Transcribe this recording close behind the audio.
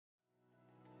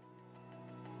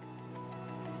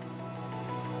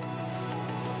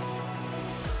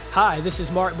Hi, this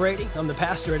is Mark Brady. I'm the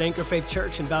pastor at Anchor Faith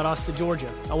Church in Valdosta,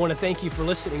 Georgia. I want to thank you for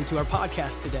listening to our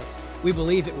podcast today. We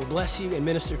believe it will bless you and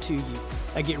minister to you.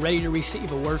 Now get ready to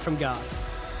receive a word from God.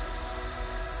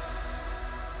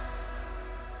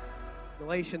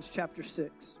 Galatians chapter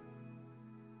 6.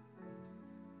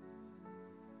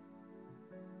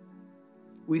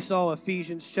 We saw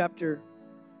Ephesians chapter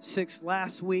 6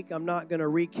 last week. I'm not going to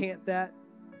recant that.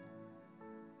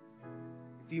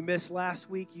 If you missed last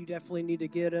week, you definitely need to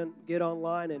get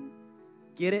online and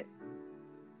get it,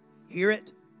 hear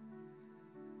it.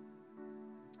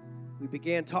 We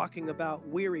began talking about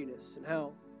weariness and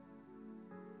how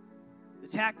the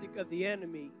tactic of the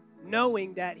enemy,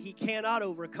 knowing that he cannot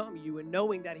overcome you and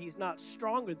knowing that he's not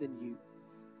stronger than you,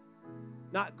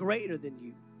 not greater than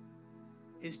you,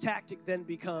 his tactic then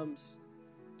becomes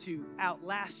to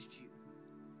outlast you.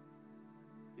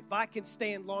 If I can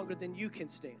stand longer than you can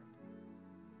stand.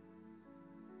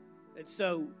 And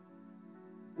so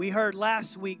we heard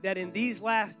last week that in these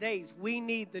last days, we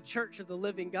need the church of the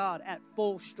living God at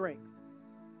full strength.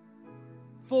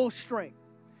 Full strength.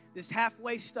 This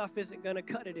halfway stuff isn't going to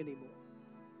cut it anymore.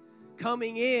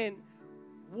 Coming in,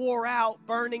 wore out,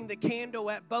 burning the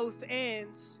candle at both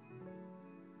ends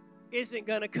isn't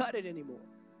going to cut it anymore.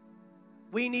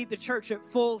 We need the church at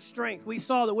full strength. We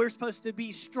saw that we're supposed to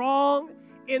be strong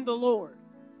in the Lord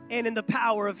and in the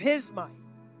power of His might.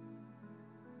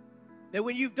 That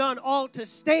when you've done all to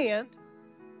stand,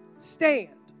 stand,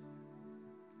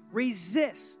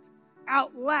 resist,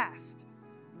 outlast,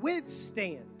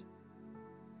 withstand.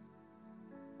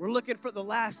 We're looking for the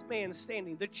last man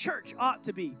standing. The church ought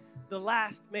to be the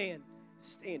last man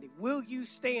standing. Will you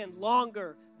stand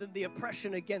longer than the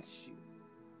oppression against you?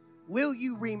 Will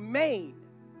you remain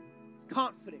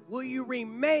confident? Will you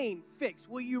remain fixed?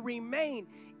 Will you remain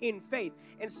in faith?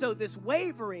 And so this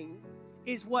wavering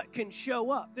is what can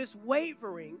show up. This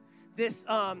wavering, this,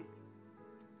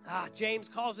 James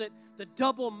calls it the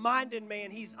double-minded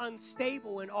man. He's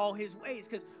unstable in all his ways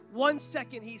because one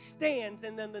second he stands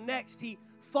and then the next he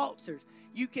falters.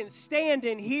 You can stand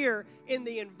in here in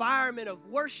the environment of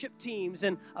worship teams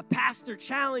and a pastor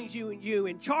challenging you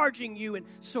and charging you and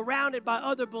surrounded by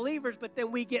other believers, but then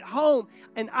we get home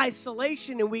in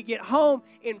isolation and we get home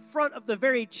in front of the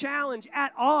very challenge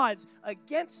at odds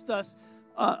against us,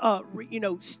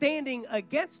 standing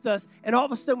against us, and all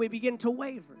of a sudden we begin to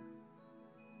waver.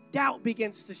 Doubt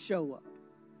begins to show up.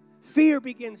 Fear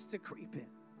begins to creep in.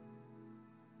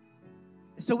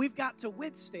 So we've got to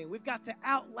withstand. We've got to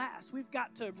outlast. We've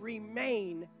got to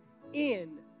remain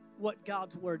in what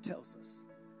God's word tells us.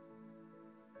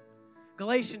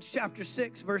 Galatians chapter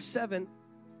 6, verse 7,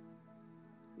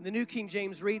 the New King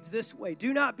James reads this way: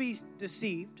 "Do not be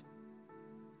deceived.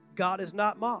 God is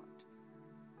not mocked.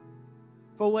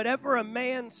 For whatever a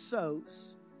man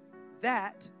sows,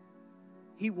 that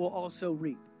he will also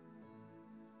reap.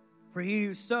 For he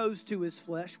who sows to his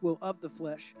flesh will of the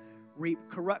flesh reap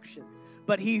corruption.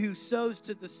 But he who sows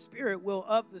to the Spirit will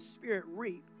of the Spirit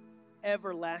reap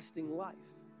everlasting life."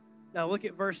 Now look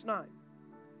at verse 9.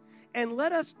 "And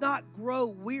let us not grow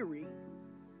weary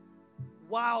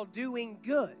while doing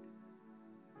good.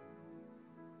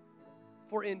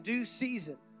 For in due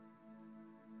season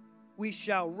we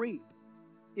shall reap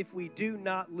if we do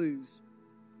not lose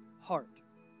heart."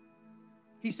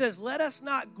 He says, let us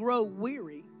not grow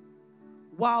weary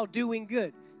while doing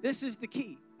good. This is the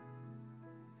key.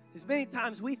 Because many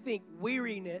times we think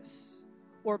weariness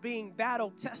or being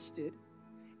battle-tested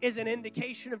is an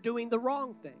indication of doing the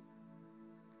wrong thing.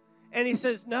 And he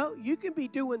says, no, you can be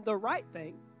doing the right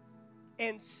thing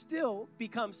and still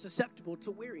become susceptible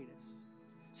to weariness.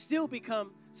 Still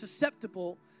become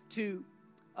susceptible to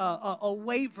a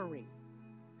wavering.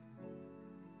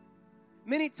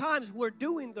 Many times we're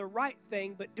doing the right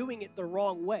thing, but doing it the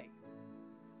wrong way.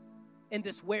 And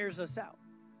this wears us out.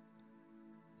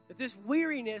 But this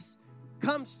weariness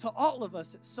comes to all of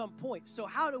us at some point. So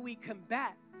how do we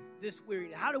combat this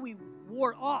weariness? How do we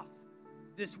ward off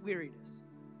this weariness?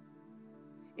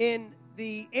 In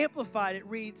the Amplified, it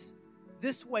reads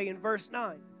this way in verse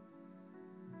 9.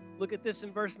 Look at this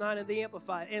in verse 9 in the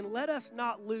Amplified. "And let us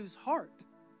not lose heart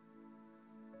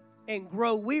and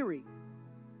grow weary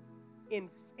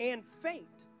and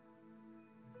faint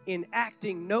in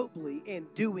acting nobly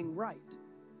and doing right.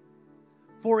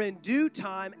 For in due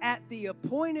time, at the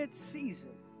appointed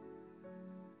season,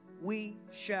 we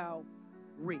shall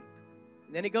reap."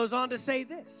 And then it goes on to say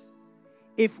this: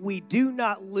 "If we do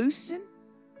not loosen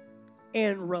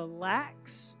and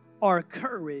relax our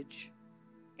courage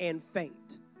and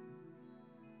faint."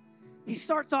 He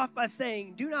starts off by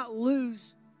saying, do not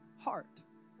lose heart.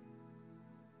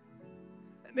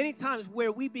 many times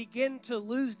where we begin to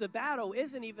lose the battle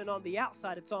isn't even on the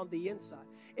outside, it's on the inside.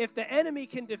 If the enemy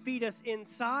can defeat us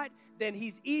inside, then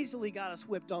he's easily got us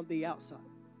whipped on the outside.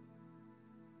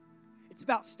 It's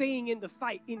about staying in the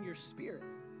fight in your spirit.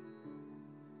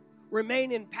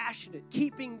 Remaining passionate,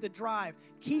 keeping the drive,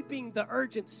 keeping the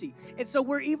urgency. And so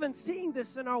we're even seeing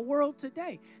this in our world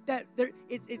today, that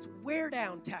it's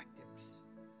wear-down tactics.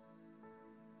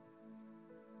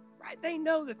 Right? They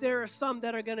know that there are some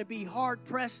that are going to be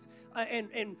hard-pressed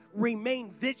and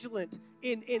remain vigilant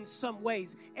in some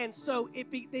ways. And so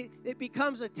it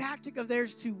becomes a tactic of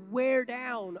theirs to wear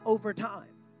down over time,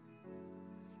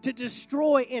 to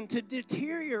destroy and to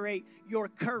deteriorate your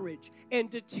courage and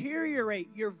deteriorate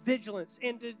your vigilance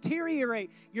and deteriorate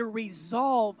your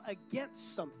resolve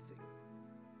against something.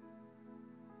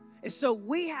 And so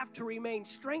we have to remain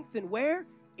strengthened where?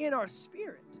 In our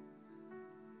spirit.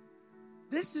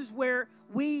 This is where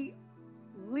we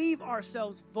leave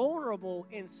ourselves vulnerable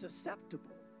and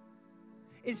susceptible.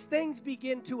 As things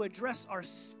begin to address our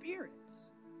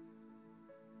spirits.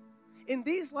 In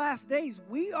these last days,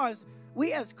 we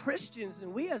as Christians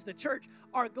and we as the church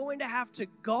are going to have to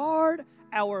guard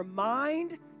our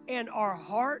mind and our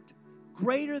heart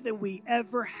greater than we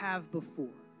ever have before.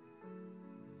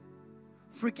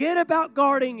 Forget about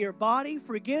guarding your body.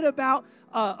 Forget about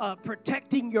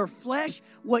protecting your flesh.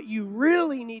 What you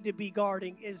really need to be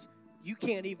guarding is you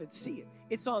can't even see it.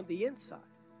 It's on the inside.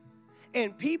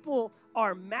 And people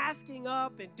are masking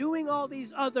up and doing all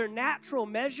these other natural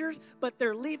measures, but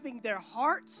they're leaving their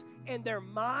hearts and their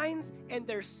minds and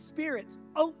their spirits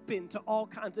open to all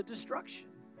kinds of destruction.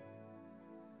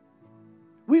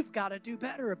 We've got to do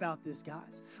better about this,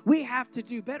 guys. We have to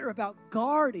do better about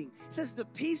guarding. It says the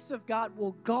peace of God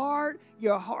will guard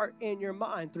your heart and your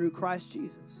mind through Christ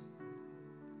Jesus.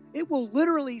 It will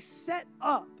literally set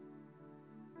up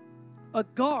a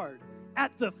guard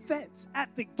at the fence,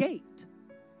 at the gate,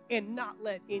 and not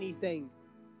let anything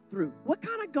through. What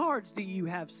kind of guards do you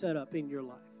have set up in your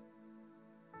life?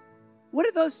 What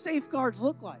do those safeguards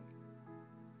look like?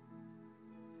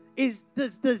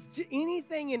 Does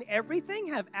anything and everything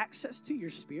have access to your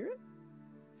spirit?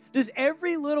 Does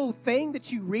every little thing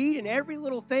that you read and every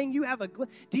little thing you have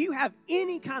do you have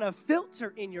any kind of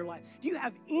filter in your life? Do you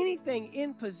have anything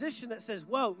in position that says,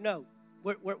 whoa, no,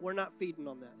 we're not feeding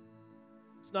on that.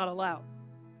 It's not allowed.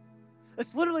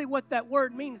 That's literally what that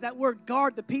word means. That word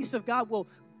guard, the peace of God will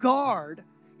guard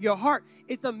your heart.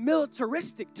 It's a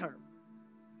militaristic term.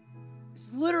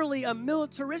 It's literally a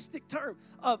militaristic term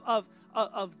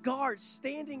of guards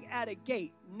standing at a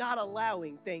gate, not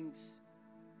allowing things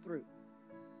through.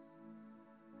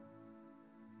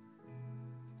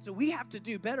 So we have to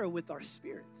do better with our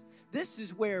spirits. This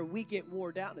is where we get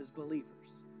wore down as believers.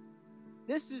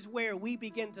 This is where we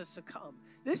begin to succumb.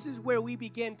 This is where we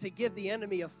begin to give the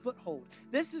enemy a foothold.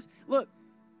 Look,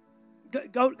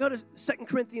 go to 2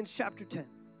 Corinthians chapter 10.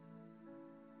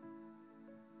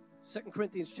 2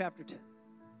 Corinthians chapter 10.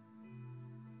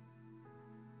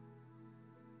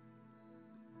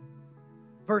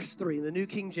 Verse 3, the New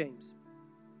King James.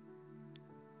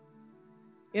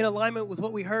 In alignment with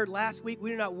what we heard last week, we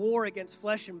do not war against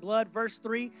flesh and blood. Verse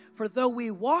 3, for though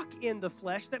we walk in the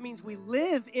flesh, that means we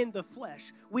live in the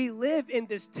flesh. We live in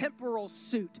this temporal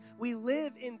suit. We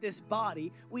live in this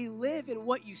body. We live in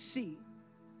what you see.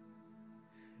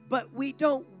 But we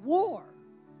don't war.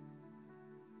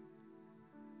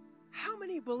 How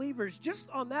many believers, just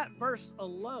on that verse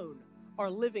alone, are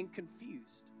living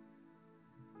confused?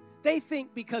 They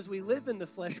think because we live in the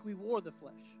flesh, we war the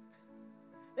flesh.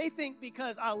 They think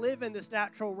because I live in this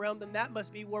natural realm, then that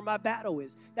must be where my battle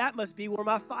is. That must be where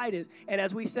my fight is. And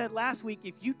as we said last week,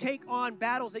 if you take on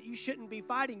battles that you shouldn't be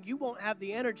fighting, you won't have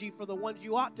the energy for the ones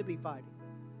you ought to be fighting.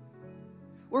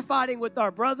 We're fighting with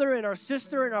our brother and our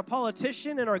sister and our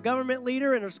politician and our government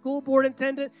leader and our school board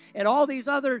attendant and all these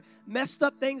other messed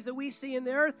up things that we see in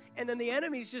the earth. And then the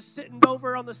enemy's just sitting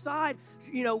over on the side,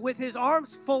 with his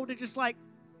arms folded just like,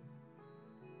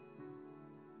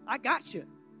 I got you.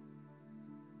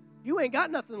 You ain't got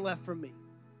nothing left from me.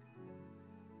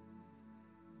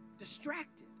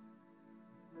 Distracted.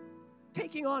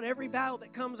 Taking on every battle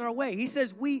that comes our way. He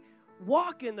says we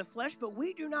walk in the flesh, but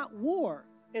we do not war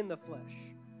in the flesh.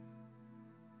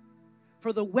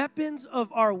 For the weapons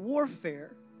of our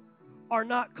warfare are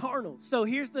not carnal. So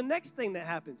here's the next thing that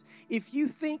happens. If you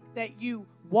think that you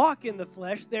walk in the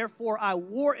flesh, therefore I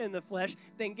war in the flesh,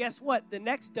 then guess what? The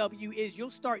next W is you'll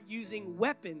start using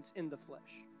weapons in the flesh.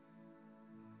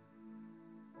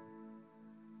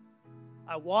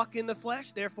 I walk in the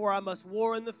flesh, therefore I must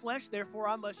war in the flesh, therefore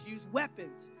I must use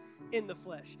weapons in the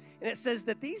flesh. And it says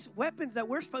that these weapons that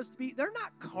we're supposed to be, they're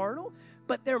not carnal,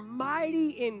 but they're mighty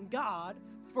in God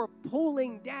for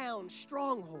pulling down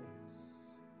strongholds.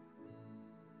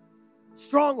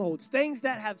 Strongholds, things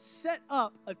that have set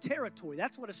up a territory.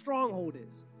 That's what a stronghold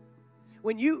is.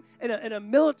 When you, in a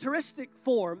militaristic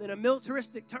form, in a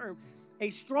militaristic term, a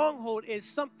stronghold is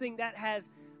something that has,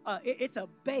 it's a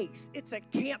base. It's a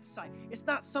campsite. It's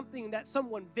not something that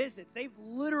someone visits. They've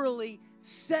literally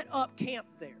set up camp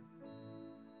there.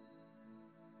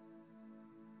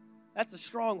 That's a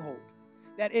stronghold.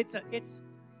 That it's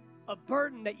a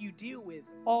burden that you deal with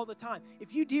all the time.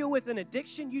 If you deal with an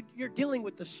addiction, you're dealing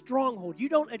with the stronghold. You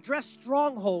don't address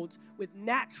strongholds with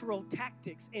natural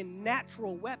tactics and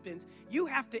natural weapons. You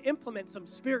have to implement some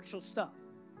spiritual stuff.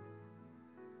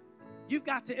 You've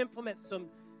got to implement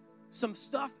some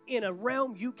stuff in a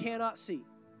realm you cannot see.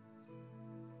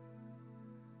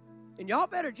 And y'all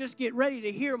better just get ready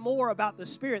to hear more about the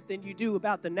spirit than you do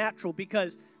about the natural,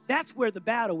 because that's where the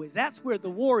battle is. That's where the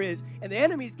war is. And the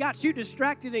enemy's got you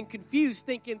distracted and confused,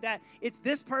 thinking that it's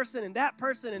this person and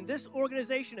this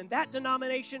organization and that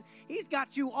denomination. He's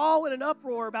got you all in an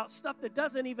uproar about stuff that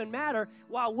doesn't even matter,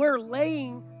 while we're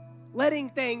letting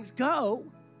things go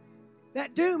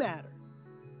that do matter.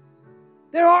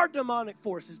 There are demonic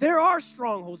forces. There are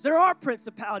strongholds. There are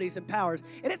principalities and powers.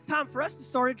 And it's time for us to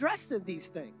start addressing these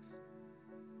things.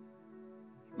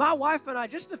 My wife and I,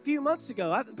 just a few months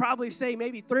ago, I'd probably say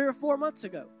maybe 3 or 4 months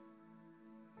ago,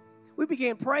 we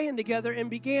began praying together and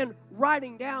began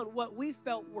writing down what we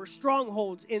felt were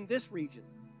strongholds in this region.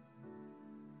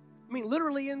 I mean,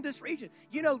 literally in this region.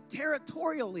 You know,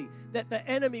 territorially, that the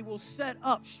enemy will set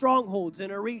up strongholds in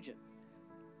a region.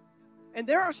 And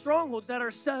there are strongholds that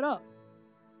are set up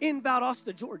in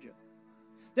Valdosta, Georgia.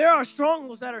 There are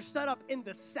strongholds that are set up in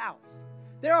the South.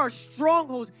 There are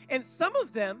strongholds, and some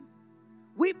of them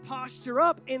we posture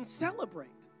up and celebrate.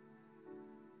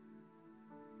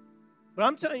 But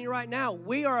I'm telling you right now,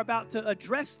 we are about to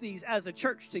address these as a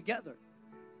church together.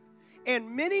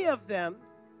 And many of them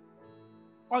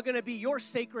are going to be your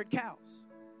sacred cows.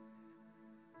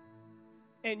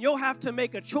 And you'll have to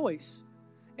make a choice.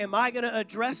 Am I going to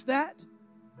address that?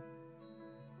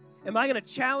 Am I going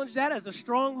to challenge that as a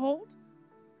stronghold?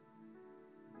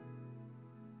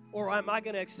 Or am I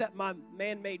going to accept my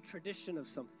man-made tradition of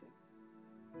something?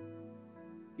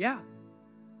 Yeah,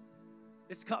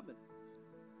 it's coming.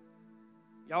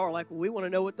 Y'all are like, well, we want to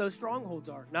know what those strongholds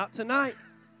are. Not tonight.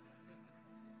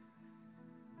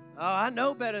 Oh, I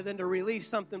know better than to release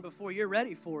something before you're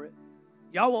ready for it.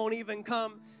 Y'all won't even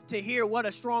come to hear what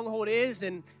a stronghold is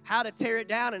and how to tear it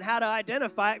down and how to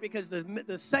identify it, because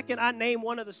the second I name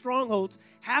one of the strongholds,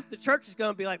 half the church is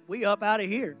going to be like, we up out of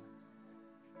here.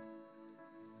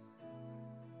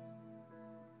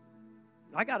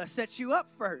 I got to set you up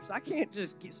first. I can't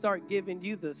just start giving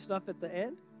you the stuff at the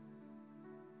end.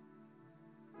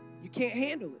 You can't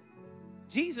handle it.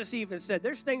 Jesus even said,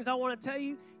 there's things I want to tell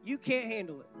you, you can't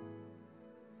handle it.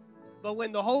 But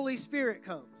when the Holy Spirit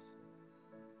comes.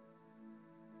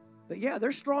 But yeah,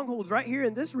 there's strongholds right here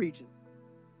in this region.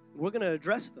 We're going to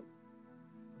address them.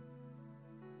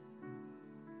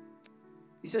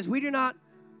 He says, we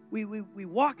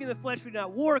walk in the flesh, we do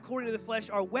not war according to the flesh.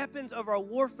 Our weapons of our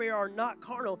warfare are not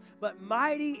carnal, but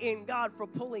mighty in God for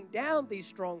pulling down these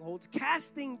strongholds,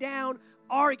 casting down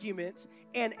arguments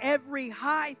and every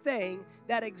high thing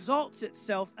that exalts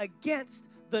itself against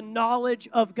the knowledge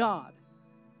of God.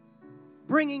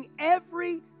 Bringing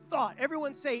every thought,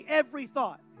 everyone say every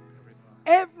thought.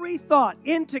 Every thought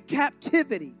into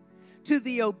captivity to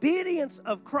the obedience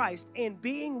of Christ, and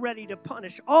being ready to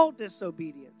punish all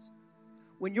disobedience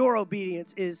when your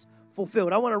obedience is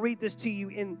fulfilled. I want to read this to you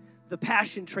in the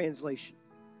Passion Translation.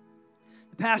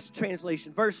 The Passion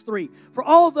Translation, verse 3. For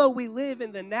although we live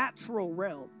in the natural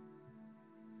realm,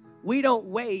 we don't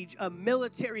wage a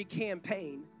military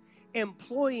campaign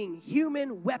employing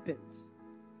human weapons,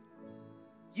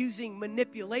 using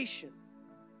manipulation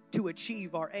to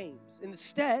achieve our aims.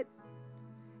 Instead,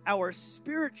 our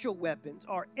spiritual weapons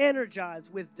are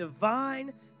energized with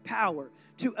divine power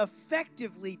to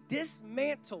effectively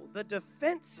dismantle the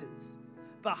defenses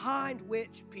behind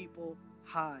which people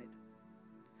hide.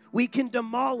 We can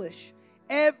demolish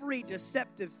every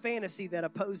deceptive fantasy that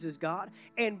opposes God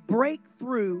and break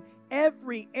through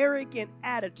every arrogant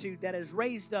attitude that is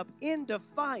raised up in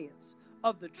defiance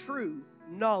of the true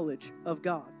knowledge of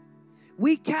God.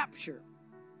 We capture,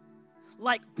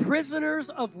 like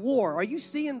prisoners of war. Are you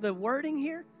seeing the wording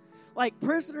here? Like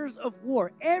prisoners of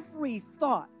war, every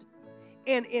thought,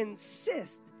 and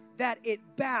insist that it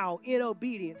bow in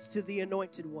obedience to the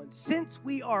Anointed One. Since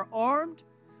we are armed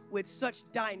with such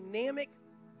dynamic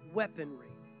weaponry,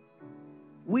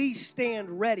 we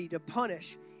stand ready to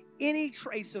punish any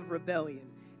trace of rebellion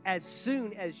as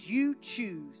soon as you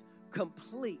choose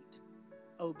complete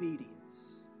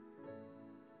obedience.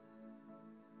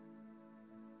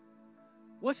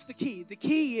 What's the key? The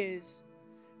key is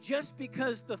just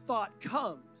because the thought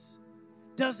comes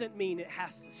doesn't mean it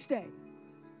has to stay.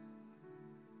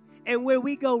 And where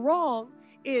we go wrong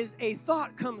is a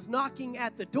thought comes knocking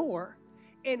at the door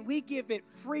and we give it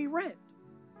free rent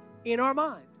in our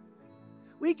mind.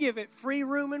 We give it free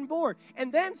room and board.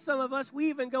 And then some of us, we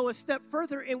even go a step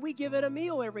further and we give it a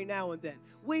meal every now and then.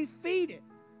 We feed it.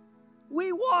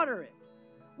 We water it.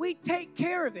 We take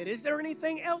care of it. Is there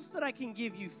anything else that I can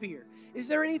give you, Fear? Is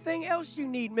there anything else you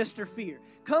need, Mr. Fear?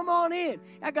 Come on in.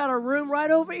 I got a room right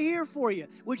over here for you.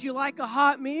 Would you like a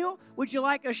hot meal? Would you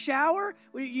like a shower?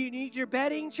 Would you need your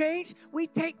bedding changed? We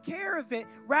take care of it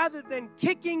rather than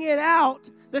kicking it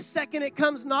out the second it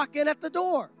comes knocking at the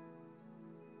door.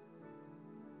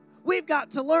 We've got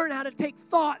to learn how to take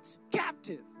thoughts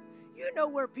captive. You know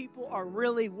where people are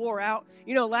really wore out?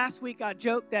 You know, last week I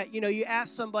joked that, you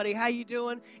ask somebody, how you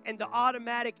doing? And the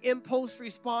automatic impulse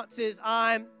response is,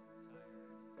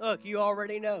 look, you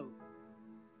already know.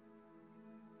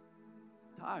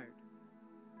 Tired.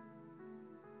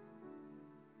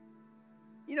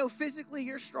 Physically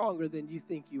you're stronger than you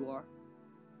think you are.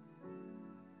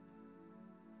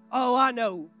 Oh, I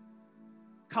know.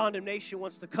 Condemnation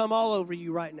wants to come all over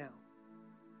you right now.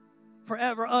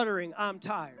 Forever uttering, I'm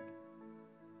tired.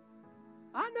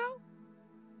 I know.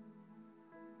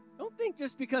 Don't think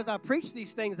just because I preach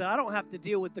these things that I don't have to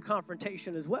deal with the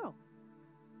confrontation as well.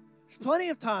 There's plenty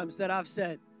of times that I've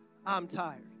said, I'm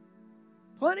tired.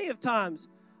 Plenty of times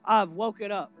I've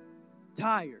woken up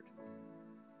tired,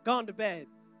 gone to bed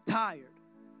tired,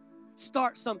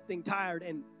 start something tired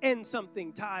and end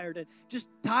something tired, and just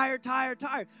tired.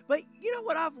 But you know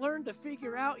what I've learned to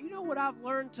figure out? You know what I've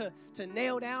learned to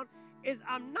nail down? Is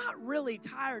I'm not really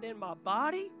tired in my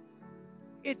body.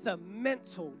 It's a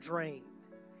mental drain.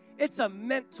 It's a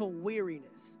mental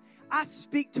weariness. I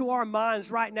speak to our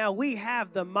minds right now. We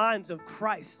have the minds of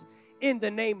Christ in the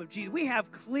name of Jesus. We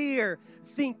have clear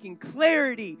thinking,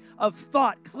 clarity of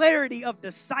thought, clarity of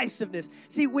decisiveness.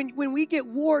 See, when we get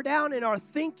wore down in our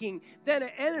thinking, then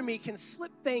an enemy can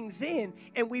slip things in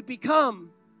and we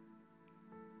become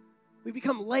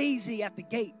lazy at the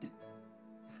gate.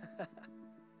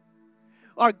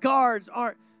 Our guards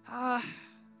aren't,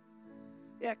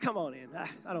 yeah, come on in.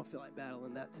 I don't feel like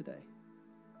battling that today.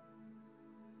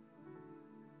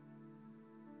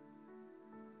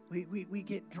 We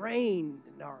get drained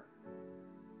in our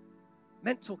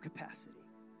mental capacity.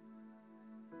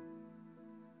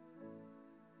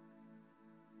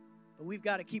 But we've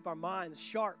got to keep our minds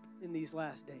sharp in these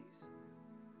last days.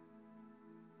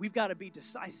 We've got to be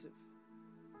decisive.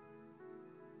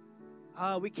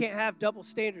 We can't have double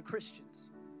standard Christians.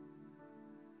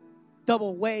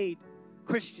 Double-weighed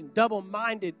Christian,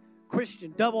 double-minded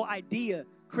Christian, double idea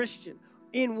Christian,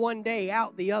 in one day,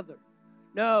 out the other.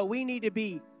 No, we need to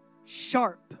be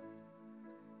sharp,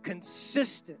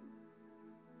 consistent,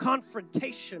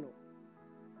 confrontational,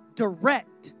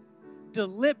 direct,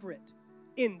 deliberate,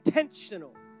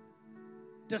 intentional,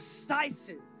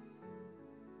 decisive.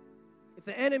 If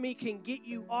the enemy can get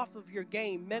you off of your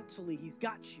game mentally, he's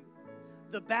got you.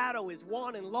 The battle is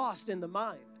won and lost in the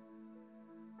mind.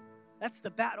 That's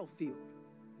the battlefield.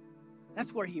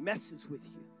 That's where he messes with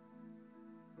you.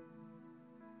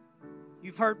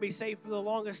 You've heard me say for the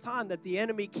longest time that the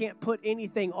enemy can't put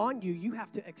anything on you. You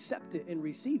have to accept it and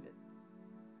receive it.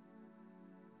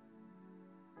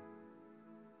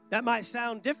 That might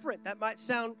sound different. That might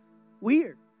sound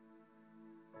weird.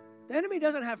 The enemy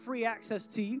doesn't have free access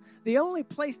to you. The only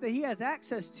place that he has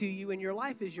access to you in your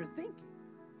life is your thinking.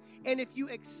 And if you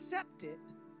accept it,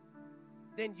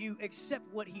 then you accept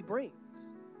what he brings.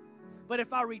 But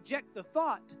if I reject the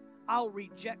thought, I'll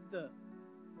reject the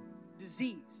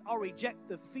disease. I'll reject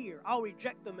the fear. I'll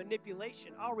reject the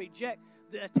manipulation. I'll reject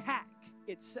the attack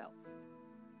itself.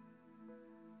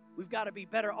 We've got to be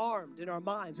better armed in our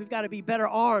minds. We've got to be better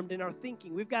armed in our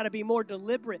thinking. We've got to be more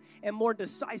deliberate and more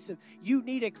decisive. You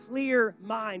need a clear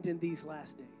mind in these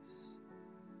last days.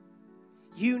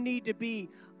 You need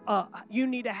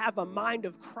to have a mind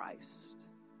of Christ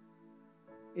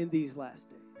in these last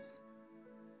days.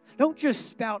 Don't just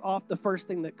spout off the first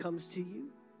thing that comes to you.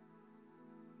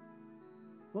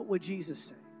 What would Jesus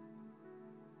say?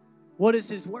 What does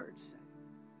his word say?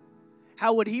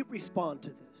 How would he respond to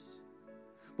this?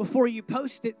 Before you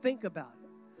post it, think about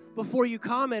it. Before you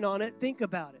comment on it, think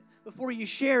about it. Before you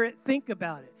share it, think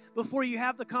about it. Before you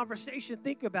have the conversation,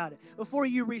 think about it. Before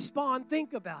you respond,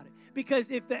 think about it. Because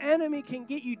if the enemy can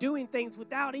get you doing things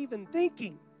without even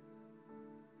thinking,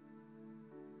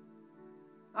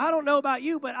 I don't know about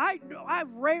you, but I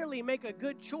rarely make a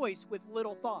good choice with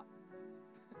little thought.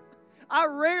 I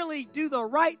rarely do the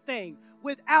right thing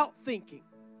without thinking.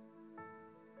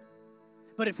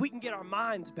 But if we can get our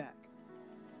minds back,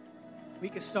 we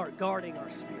can start guarding our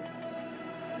spirits.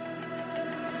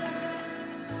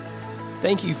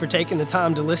 Thank you for taking the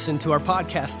time to listen to our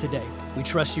podcast today. We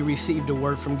trust you received a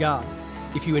word from God.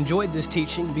 If you enjoyed this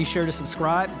teaching, be sure to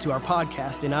subscribe to our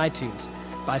podcast in iTunes.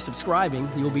 By subscribing,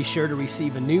 you'll be sure to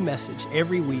receive a new message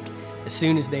every week as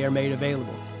soon as they are made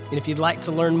available. And if you'd like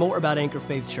to learn more about Anchor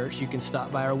Faith Church, you can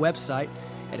stop by our website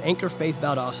at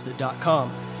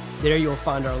anchorfaithvaldosta.com. There you'll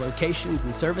find our locations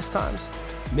and service times,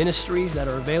 ministries that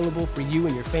are available for you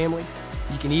and your family.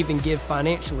 You can even give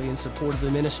financially in support of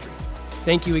the ministry.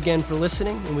 Thank you again for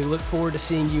listening, and we look forward to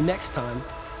seeing you next time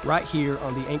right here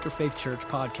on the Anchor Faith Church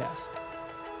podcast.